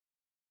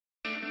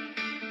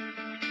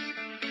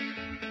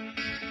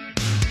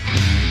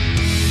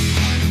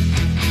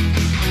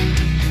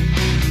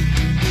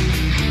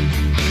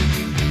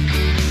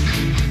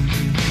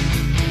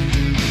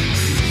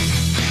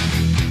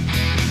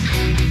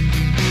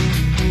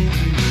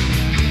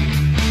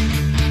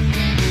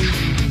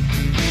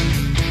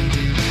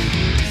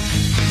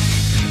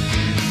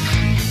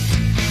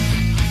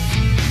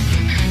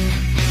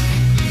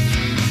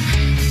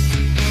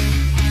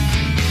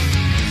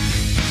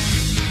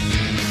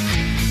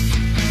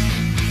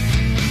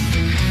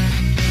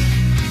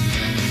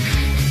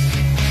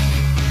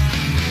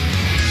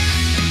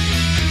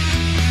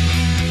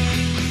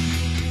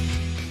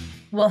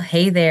Well,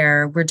 hey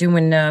there. We're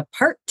doing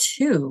part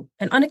two,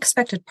 an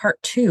unexpected part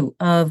two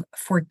of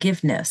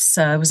forgiveness.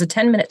 It was a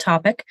 10-minute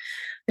topic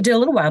I did a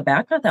little while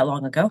back, not that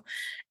long ago.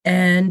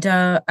 And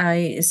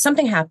I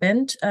something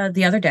happened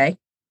the other day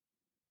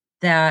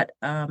that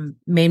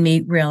made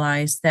me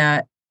realize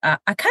that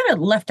I kind of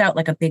left out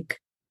like a big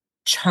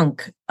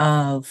chunk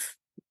of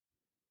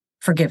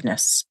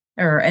forgiveness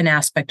or an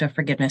aspect of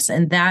forgiveness.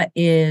 And that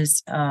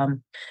is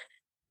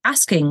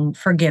asking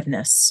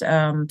forgiveness,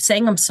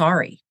 saying I'm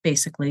sorry,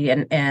 basically,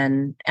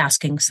 and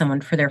asking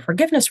someone for their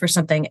forgiveness for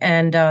something.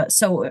 And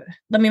so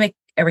let me make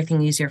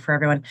everything easier for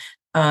everyone.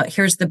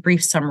 Here's the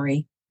brief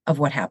summary of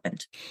what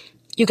happened.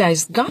 You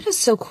guys, God is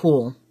so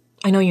cool.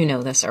 I know you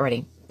know this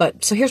already,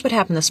 but so here's what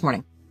happened this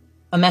morning.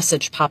 A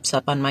message pops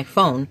up on my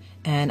phone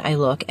and I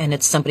look and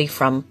it's somebody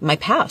from my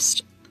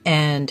past.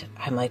 And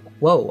I'm like,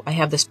 whoa, I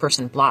have this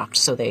person blocked.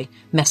 So they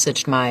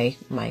messaged my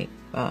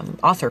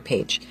author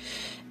page.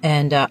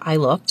 And I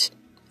looked,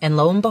 and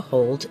lo and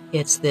behold,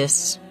 it's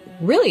this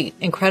really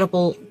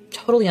incredible,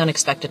 totally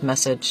unexpected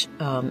message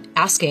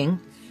asking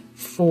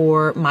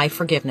for my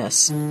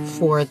forgiveness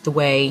for the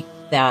way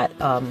that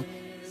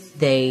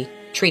they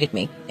treated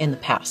me in the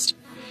past.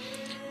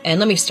 And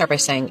let me start by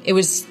saying it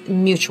was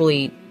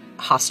mutually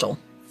hostile.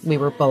 We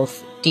were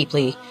both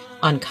deeply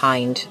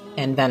unkind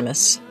and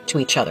venomous to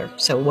each other.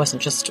 So it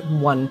wasn't just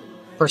one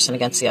person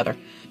against the other.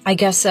 I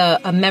guess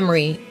a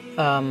memory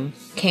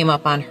came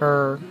up on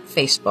her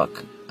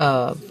Facebook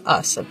of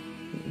us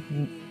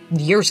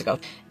years ago.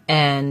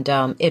 And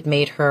it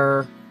made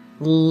her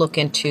look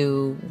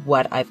into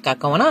what I've got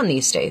going on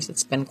these days.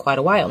 It's been quite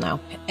a while now.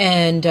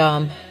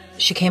 And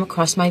she came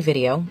across my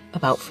video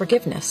about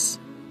forgiveness.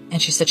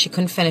 And she said she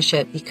couldn't finish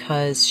it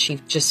because she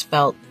just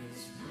felt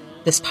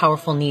this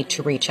powerful need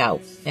to reach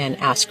out and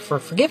ask for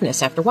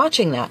forgiveness after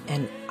watching that.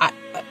 And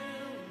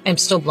I'm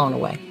still blown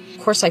away.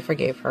 Of course, I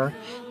forgave her,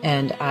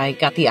 and I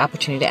got the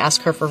opportunity to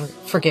ask her for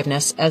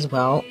forgiveness as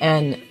well.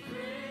 And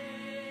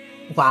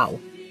wow,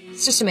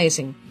 it's just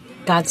amazing.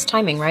 God's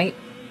timing, right?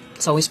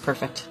 It's always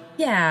perfect.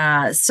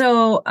 Yeah.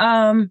 So,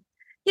 and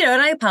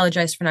I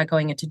apologize for not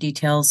going into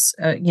details,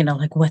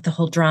 like what the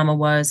whole drama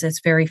was.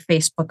 It's very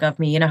Facebook of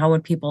me. You know how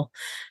when people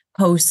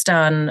post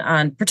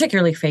on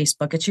particularly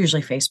Facebook, it's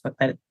usually Facebook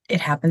that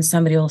it happens.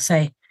 Somebody will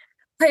say,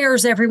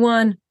 prayers,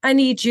 everyone. I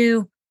need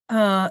you.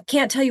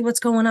 Can't tell you what's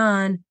going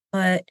on,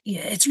 but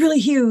it's really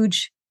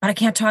huge, but I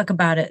can't talk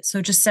about it.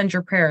 So just send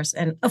your prayers.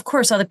 And of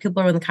course, other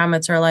people in the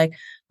comments are like,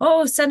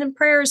 oh, sending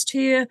prayers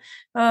to you.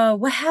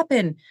 What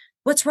happened?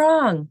 What's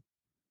wrong?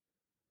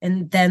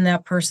 And then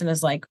that person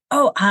is like,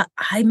 oh,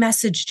 I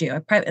messaged you.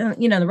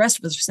 The rest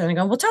of us are sitting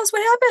going, well, tell us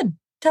what happened.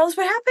 Tell us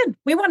what happened.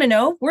 We want to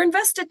know. We're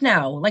invested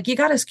now. Like, you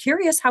got us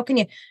curious. How can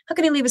you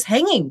leave us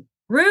hanging?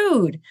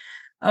 Rude.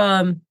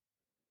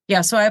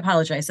 Yeah, so I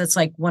apologize. That's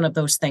like one of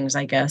those things,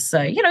 I guess.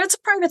 It's a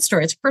private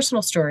story. It's a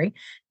personal story.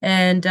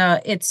 And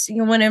it's,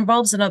 when it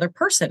involves another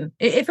person,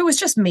 if it was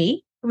just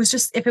me,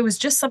 if it was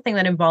just something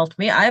that involved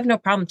me, I have no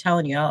problem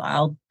telling you,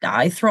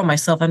 I throw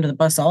myself under the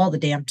bus all the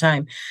damn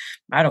time.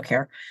 I don't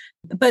care.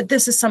 But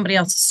this is somebody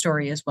else's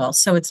story as well.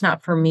 So it's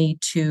not for me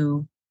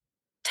to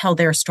tell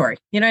their story,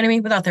 you know what I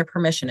mean? Without their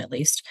permission, at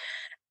least.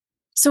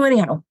 So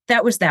anyhow,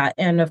 that was that.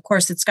 And of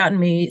course, it's gotten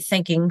me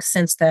thinking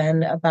since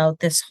then about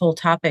this whole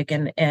topic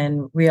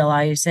and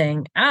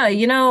realizing, I've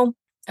done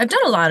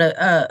a lot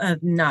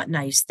of not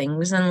nice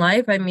things in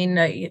life. I mean,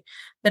 I've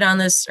been on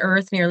this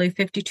earth nearly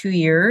 52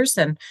 years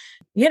and,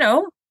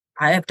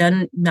 I have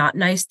done not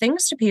nice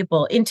things to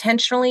people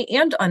intentionally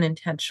and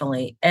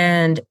unintentionally.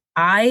 And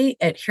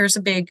here's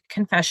a big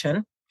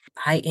confession.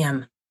 I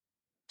am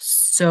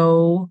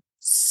so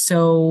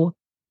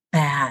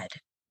bad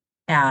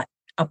at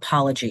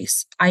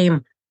apologies.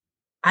 I'm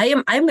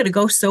going to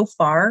go so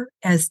far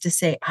as to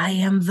say I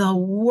am the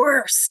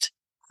worst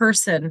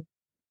person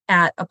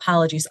at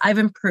apologies. I've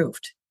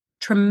improved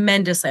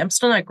tremendously. I'm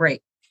still not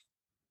great,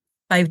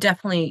 but I've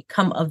definitely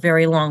come a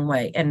very long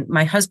way. And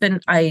my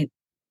husband,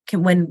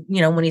 when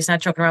he's not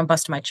joking around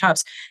busting my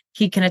chops,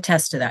 he can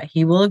attest to that.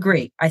 He will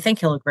agree. I think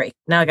he'll agree.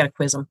 Now I got to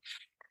quiz him.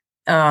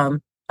 I'll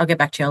get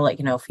back to you. I'll let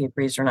you know if he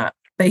agrees or not,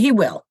 but he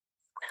will.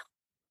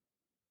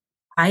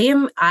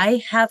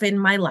 I have in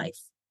my life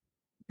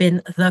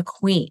been the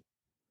queen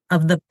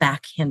of the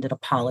backhanded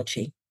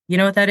apology. You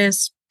know what that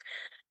is?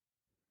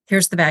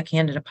 Here's the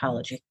backhanded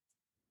apology.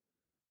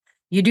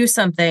 You do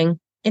something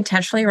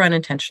intentionally or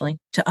unintentionally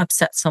to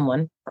upset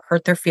someone or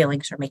hurt their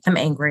feelings or make them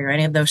angry or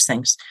any of those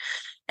things.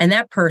 And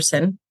that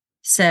person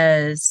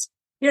says,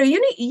 you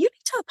need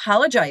to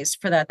apologize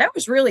for that. That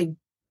was really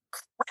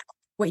crap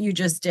what you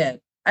just did.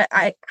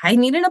 I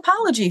need an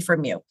apology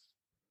from you.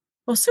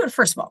 Well,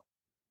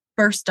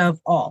 first of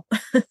all,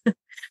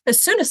 as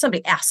soon as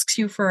somebody asks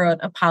you for an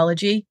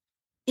apology,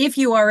 if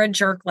you are a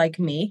jerk like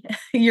me,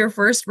 your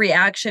first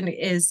reaction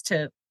is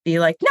to be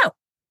like, no, I'm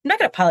not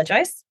going to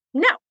apologize.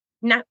 No,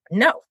 not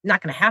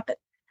going to happen.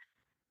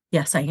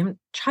 Yes, I am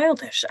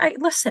childish. I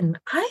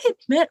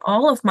admit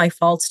all of my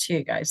faults to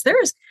you guys.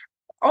 There's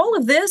all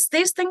of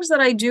these things that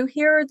I do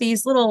here,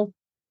 these little,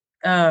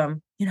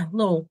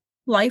 little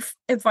life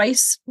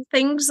advice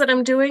things that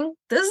I'm doing.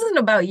 This isn't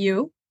about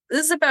you.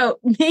 This is about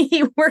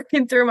me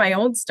working through my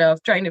own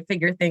stuff, trying to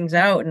figure things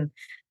out and,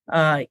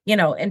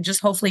 and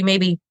just hopefully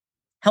maybe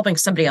helping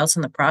somebody else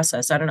in the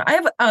process. I don't know.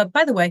 I have,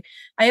 by the way,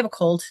 I have a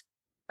cold.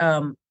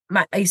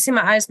 You see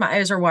my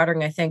eyes are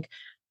watering, I think.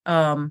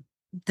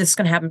 This is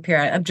going to happen,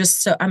 Pierre.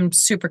 I'm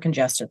super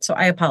congested. So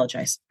I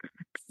apologize.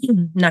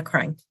 Not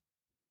crying.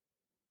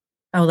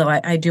 Although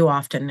I do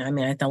often. I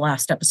mean, at the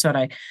last episode,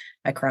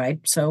 I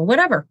cried. So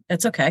whatever.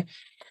 It's okay.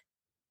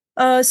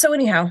 So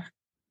anyhow,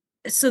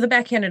 so the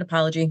backhanded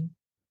apology,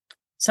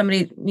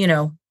 somebody,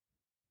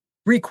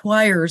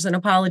 requires an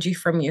apology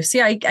from you.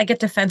 See, I get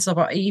defensive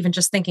even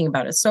just thinking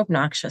about it. It's so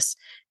obnoxious.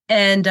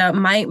 And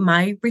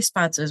my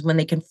response is when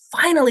they can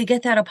finally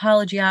get that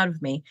apology out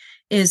of me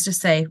is to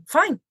say,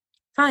 fine.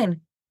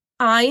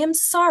 I am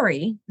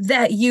sorry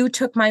that you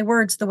took my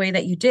words the way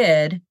that you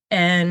did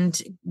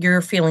and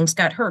your feelings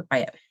got hurt by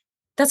it.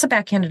 That's a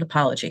backhanded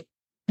apology.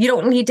 You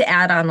don't need to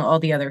add on all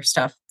the other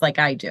stuff like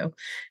I do,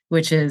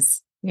 which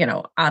is,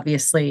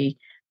 obviously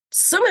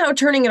somehow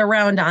turning it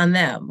around on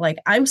them. Like,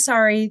 I'm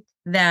sorry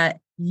that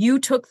you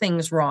took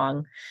things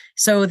wrong.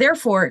 So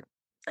therefore,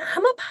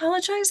 I'm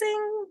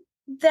apologizing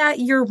that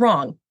you're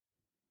wrong.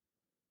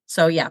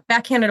 So yeah,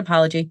 backhanded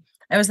apology.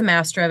 I was the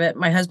master of it.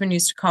 My husband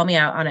used to call me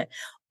out on it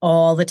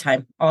all the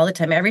time.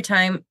 Every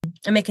time.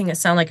 I'm making it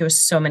sound like it was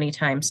so many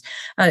times.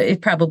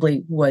 It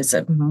probably was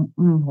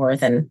more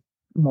than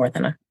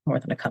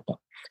a couple,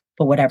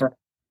 but whatever.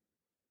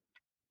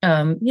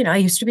 I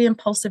used to be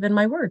impulsive in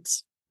my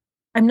words.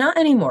 I'm not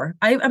anymore.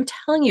 I'm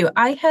telling you,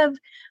 I have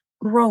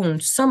grown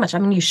so much. I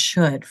mean, you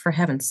should, for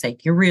heaven's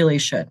sake, you really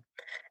should.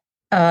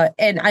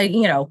 And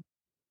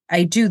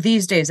I do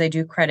these days, I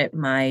do credit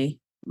my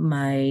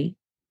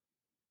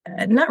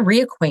not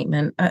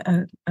reacquaintment,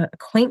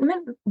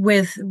 acquaintment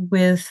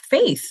with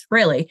faith,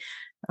 really.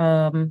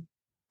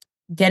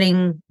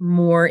 Getting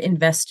more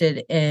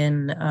invested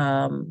in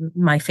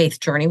my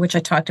faith journey, which I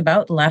talked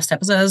about last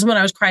episode. That was when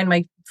I was crying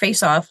my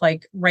face off,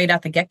 like right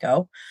at the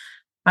get-go.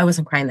 I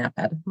wasn't crying that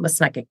bad. Let's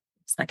not get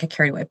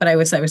carried away. But I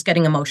was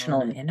getting emotional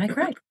and I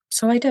cried.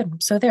 So I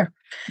did. So there.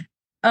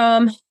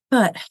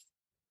 But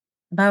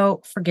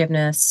about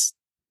forgiveness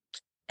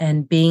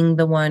and being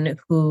the one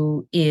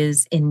who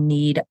is in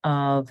need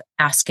of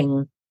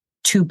asking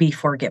to be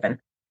forgiven.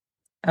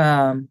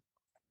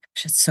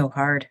 It's so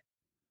hard.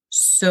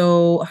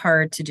 So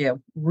hard to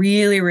do.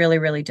 Really, really,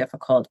 really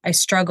difficult. I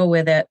struggle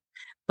with it.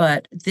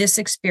 But this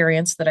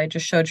experience that I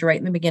just showed you right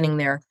in the beginning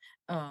there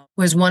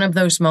was one of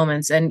those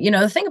moments. And,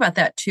 the thing about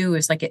that too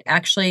is like it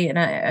actually, and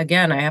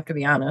I have to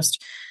be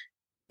honest,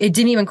 it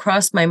didn't even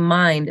cross my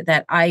mind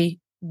that I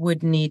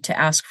would need to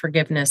ask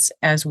forgiveness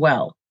as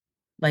well.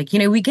 Like,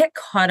 we get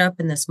caught up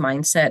in this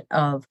mindset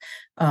of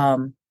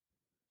the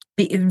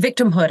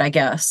victimhood, I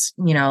guess,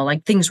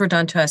 like things were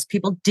done to us.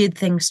 People did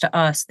things to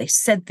us. They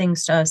said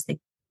things to us.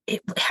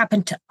 It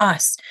happened to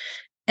us.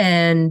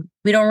 And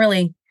we don't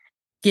really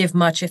give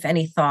much, if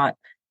any, thought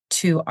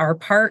to our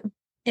part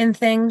in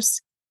things.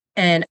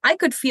 And I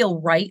could feel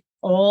right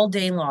all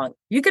day long.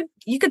 You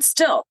could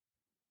still,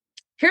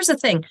 here's the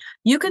thing,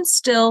 you can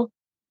still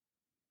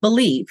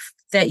believe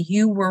that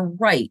you were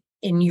right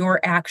in your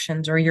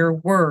actions or your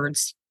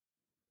words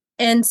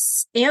and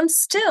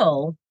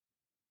still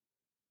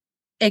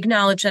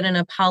acknowledge that an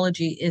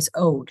apology is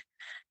owed.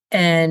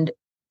 And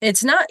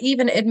it's not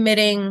even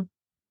admitting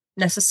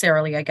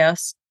necessarily, I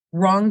guess,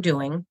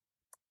 wrongdoing,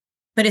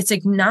 but it's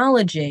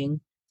acknowledging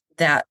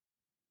that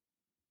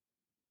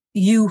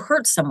you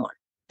hurt someone,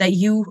 that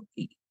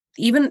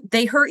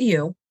they hurt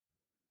you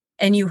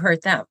and you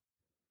hurt them.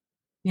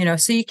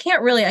 So you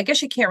can't really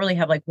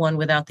have like one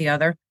without the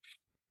other.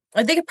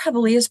 I think it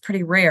probably is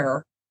pretty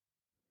rare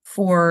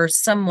for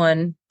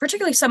someone,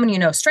 particularly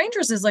someone,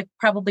 strangers is like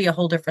probably a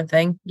whole different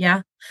thing.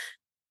 Yeah.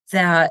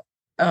 That,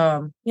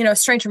 a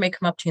stranger may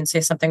come up to you and say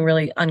something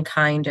really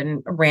unkind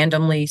and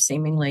randomly,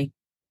 seemingly.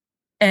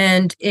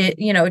 And they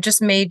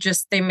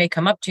may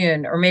come up to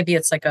you or maybe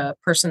it's like a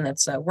person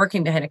that's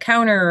working behind a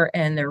counter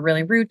and they're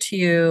really rude to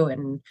you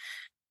and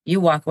you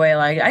walk away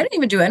like, I didn't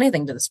even do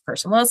anything to this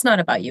person. Well, it's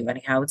not about you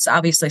anyhow. It's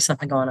obviously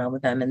something going on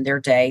with them in their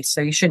day. So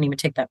you shouldn't even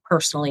take that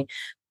personally.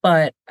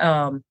 But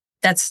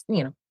that's,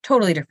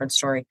 totally different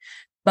story.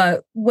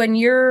 But when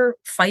you're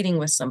fighting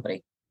with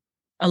somebody,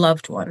 a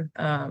loved one,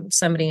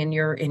 somebody in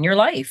your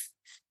life,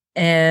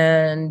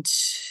 and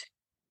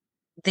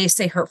they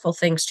say hurtful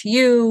things to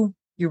you,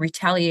 you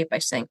retaliate by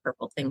saying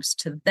hurtful things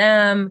to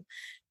them.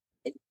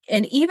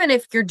 And even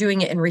if you're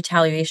doing it in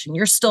retaliation,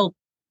 you're still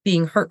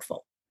being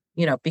hurtful,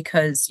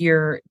 because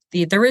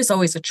there is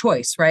always a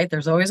choice, right?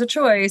 There's always a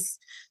choice.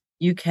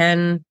 You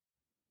can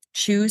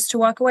choose to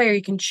walk away or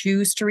you can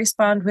choose to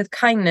respond with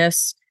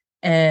kindness.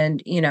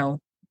 And,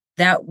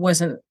 that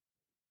wasn't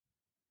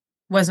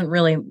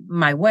really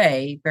my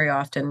way very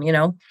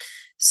often,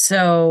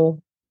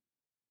 So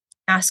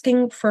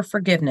asking for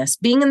forgiveness,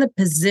 being in the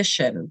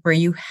position where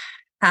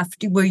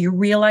where you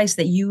realize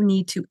that you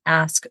need to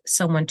ask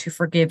someone to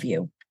forgive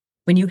you,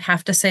 when you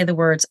have to say the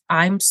words,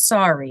 I'm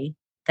sorry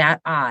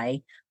that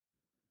I,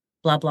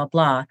 blah, blah,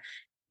 blah.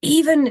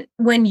 Even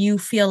when you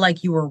feel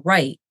like you were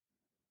right,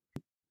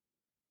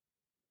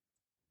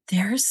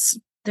 there's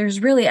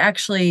really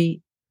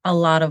actually a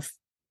lot of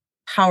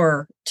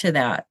power to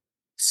that.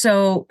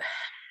 So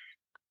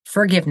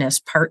forgiveness,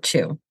 part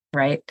two,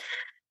 right?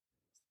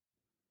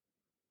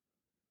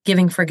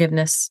 Giving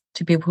forgiveness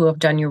to people who have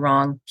done you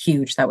wrong,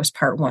 huge. That was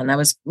part one. That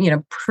was,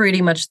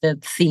 pretty much the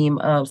theme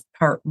of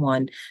part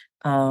one,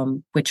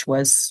 which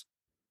was,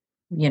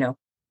 you know,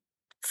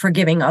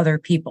 forgiving other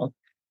people.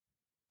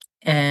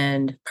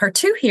 And part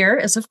two here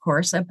is, of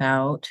course,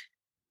 about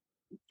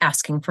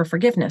asking for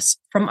forgiveness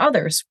from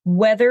others,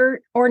 whether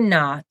or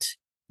not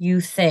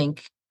you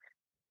think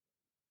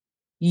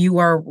you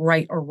are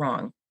right or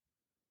wrong.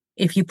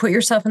 If you put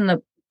yourself in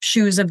the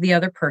shoes of the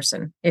other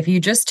person, if you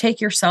just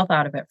take yourself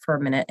out of it for a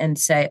minute and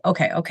say,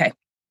 okay,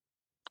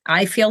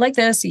 I feel like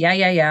this.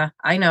 Yeah.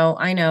 I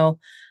know.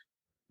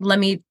 Let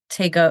me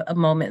take a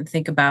moment and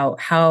think about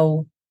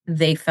how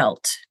they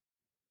felt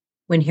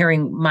when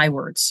hearing my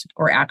words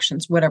or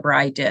actions, whatever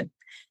I did.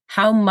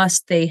 How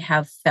must they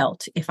have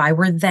felt? If I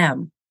were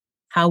them,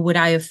 how would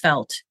I have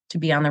felt to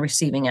be on the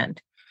receiving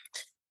end?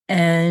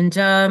 And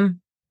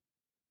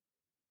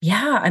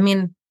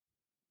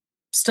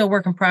still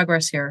work in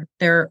progress here.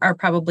 There are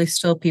probably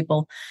still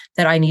people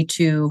that I need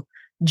to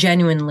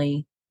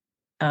genuinely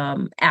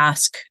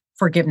ask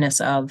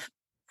forgiveness of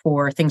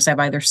for things I've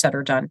either said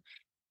or done.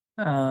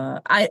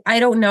 I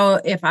don't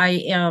know if I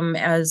am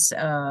as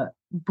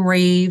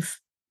brave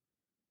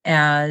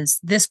as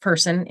this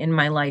person in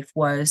my life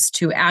was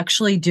to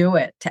actually do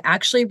it, to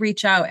actually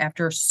reach out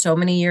after so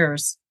many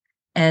years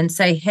and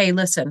say, hey,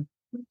 listen,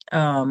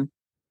 that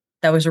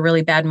was a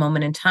really bad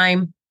moment in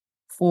time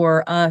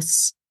for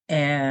us.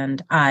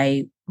 And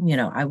I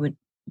would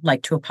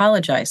like to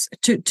apologize.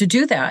 To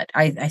do that,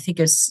 I think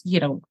is,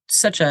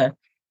 such a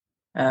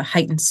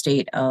heightened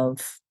state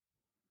of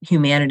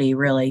humanity,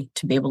 really,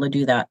 to be able to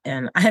do that.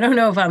 And I don't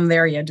know if I'm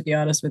there yet, to be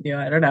honest with you.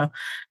 I don't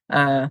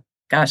know.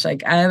 Gosh,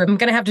 I'm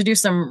going to have to do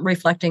some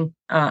reflecting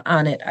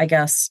on it, I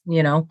guess,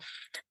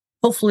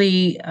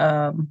 hopefully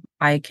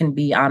I can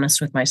be honest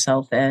with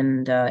myself.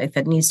 And if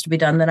it needs to be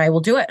done, then I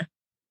will do it.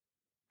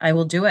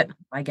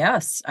 I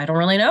guess. I don't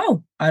really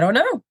know. I don't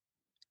know.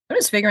 I'm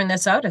just figuring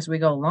this out as we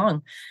go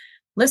along.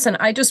 Listen,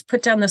 I just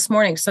put down this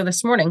morning. So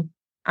this morning,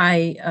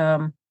 I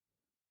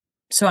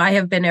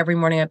have been every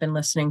morning. I've been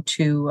listening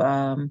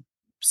to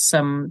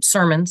some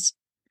sermons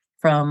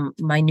from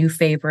my new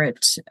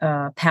favorite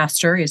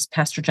pastor. Is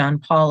Pastor John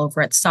Paul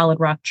over at Solid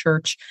Rock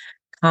Church,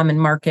 Common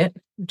Market,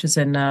 which is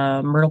in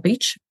Myrtle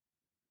Beach.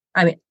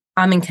 I mean,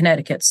 I'm in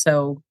Connecticut,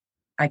 so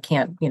I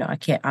can't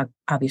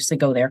obviously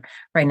go there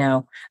right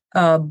now.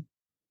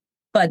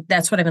 But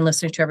that's what I've been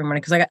listening to every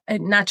morning, because I got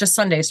not just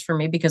Sundays for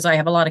me, because I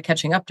have a lot of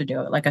catching up to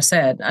do. Like I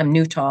said, I'm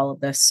new to all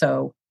of this,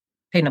 so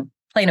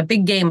playing a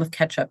big game of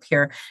catch up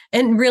here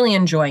and really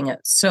enjoying it.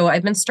 So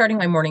I've been starting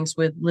my mornings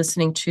with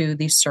listening to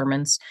these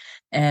sermons.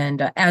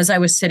 And as I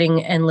was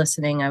sitting and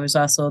listening, I was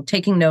also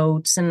taking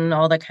notes and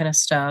all that kind of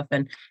stuff.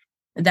 And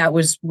that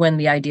was when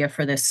the idea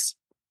for this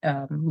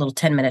little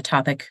 10-minute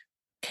topic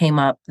came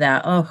up,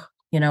 that,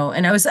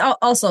 and I was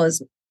also,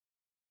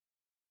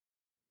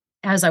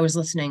 as I was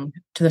listening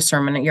to the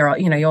sermon, you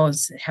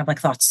always have like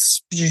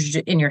thoughts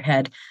in your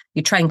head.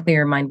 You try and clear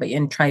your mind,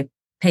 and try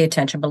pay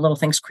attention, but little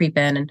things creep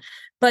in.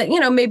 But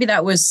maybe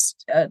that was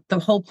the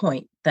whole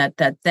point, that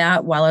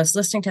while I was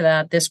listening to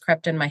that, this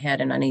crept in my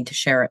head and I need to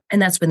share it.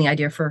 And that's when the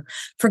idea for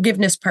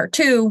forgiveness part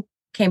two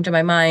came to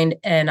my mind.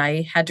 And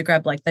I had to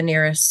grab like the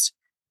nearest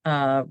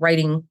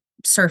writing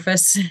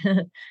surface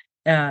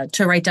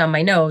to write down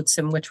my notes,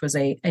 and which was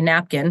a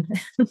napkin.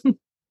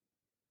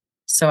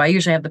 So I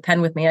usually have the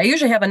pen with me. I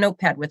usually have a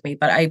notepad with me,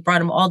 but I brought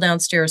them all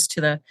downstairs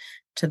to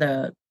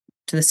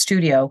the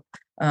studio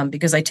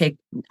because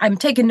I'm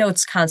taking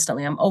notes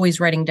constantly. I'm always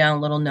writing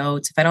down little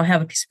notes. If I don't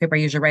have a piece of paper, I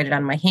usually write it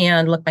on my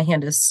hand. Look, my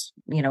hand is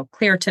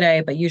clear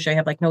today, but usually I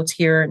have like notes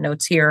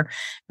here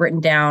written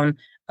down.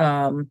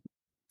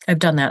 I've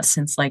done that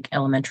since like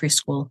elementary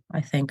school,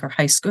 I think, or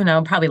high school.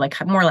 No, probably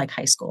like more like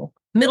high school,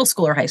 middle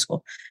school or high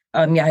school.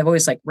 I've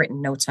always like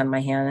written notes on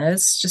my hand.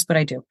 It's just what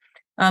I do.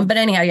 But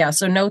anyhow, yeah.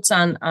 So notes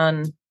on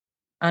a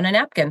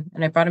napkin,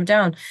 and I brought them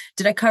down.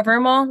 Did I cover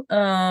them all?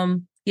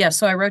 Yeah.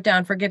 So I wrote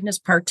down forgiveness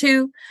part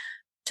two.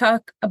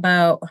 Talk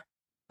about.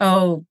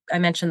 Oh, I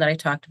mentioned that I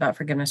talked about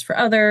forgiveness for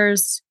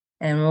others,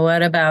 and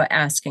what about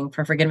asking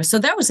for forgiveness? So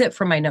that was it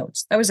for my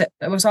notes. That was it.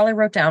 That was all I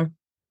wrote down.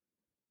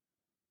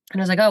 And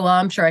I was like, oh well,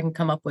 I'm sure I can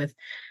come up with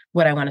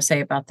what I want to say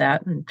about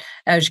that. And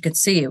as you can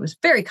see, it was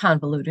very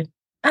convoluted,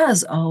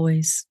 as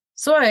always.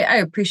 So I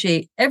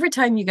appreciate every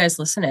time you guys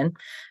listen in.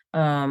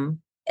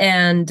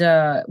 And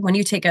when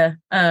you take a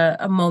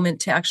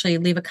moment to actually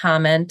leave a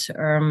comment,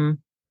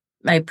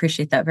 I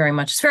appreciate that very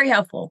much. It's very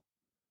helpful.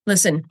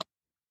 Listen,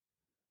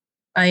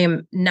 I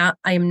am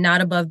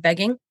not above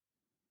begging.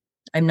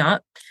 I'm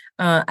not.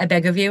 I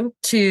beg of you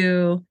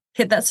to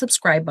hit that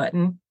subscribe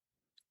button,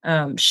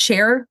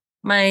 share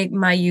my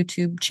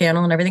YouTube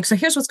channel and everything. So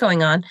here's what's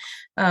going on.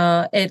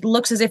 It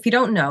looks as if you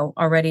don't know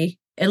already.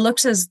 it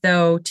looks as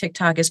though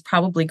TikTok is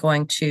probably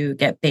going to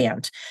get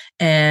banned.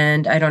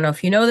 And I don't know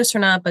if you know this or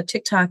not, but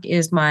TikTok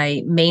is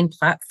my main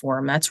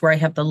platform. That's where I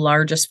have the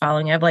largest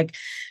following. I have like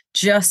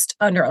just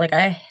under, like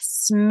a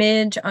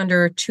smidge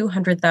under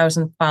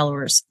 200,000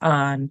 followers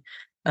on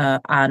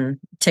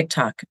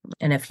TikTok.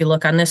 And if you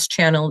look on this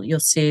channel, you'll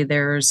see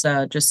there's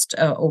just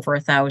over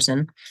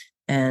 1,000.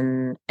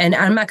 And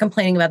I'm not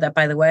complaining about that,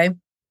 by the way.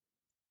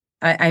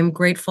 I'm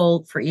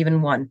grateful for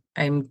even one.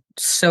 I'm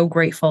so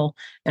grateful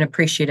and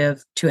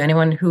appreciative to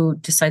anyone who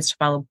decides to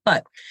follow.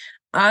 But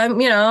I'm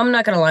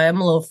not going to lie. I'm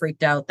a little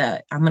freaked out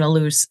that I'm going to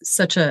lose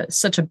such a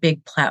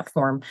big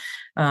platform.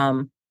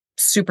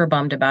 Super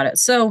bummed about it.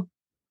 So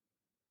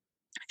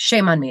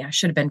shame on me. I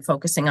should have been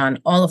focusing on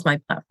all of my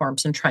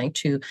platforms and trying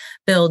to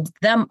build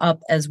them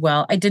up as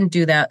well. I didn't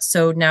do that.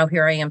 So now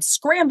here I am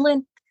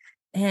scrambling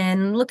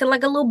and looking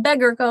like a little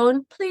beggar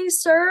going, please,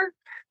 sir.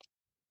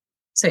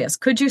 So yes,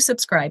 could you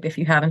subscribe if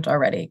you haven't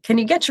already? Can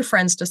you get your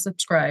friends to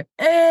subscribe?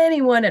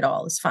 Anyone at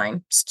all is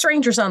fine.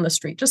 Strangers on the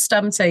street, just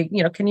stop and say,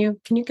 can you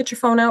get your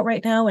phone out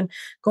right now and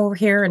go over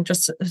here and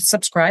just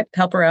subscribe,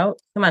 help her out?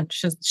 Come on,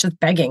 she's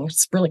begging.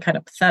 It's really kind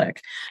of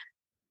pathetic.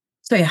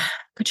 So yeah,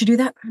 could you do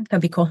that?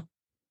 That'd be cool.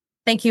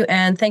 Thank you.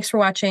 And thanks for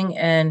watching.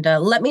 And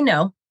let me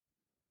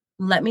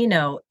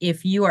know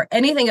if you are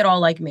anything at all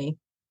like me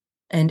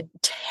and a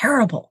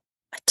terrible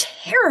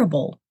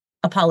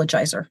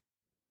apologizer.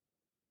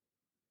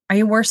 Are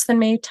you worse than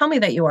me? Tell me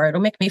that you are.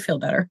 It'll make me feel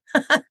better.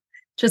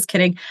 Just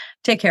kidding.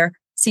 Take care.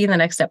 See you in the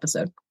next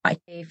episode. Bye.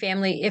 Hey,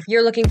 family, if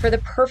you're looking for the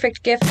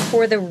perfect gift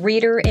for the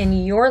reader in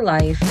your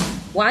life,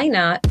 why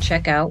not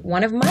check out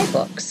one of my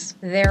books?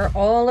 They're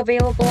all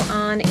available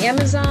on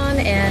Amazon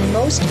and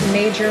most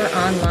major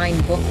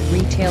online book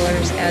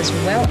retailers, as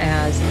well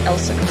as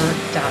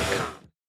elsakurt.com.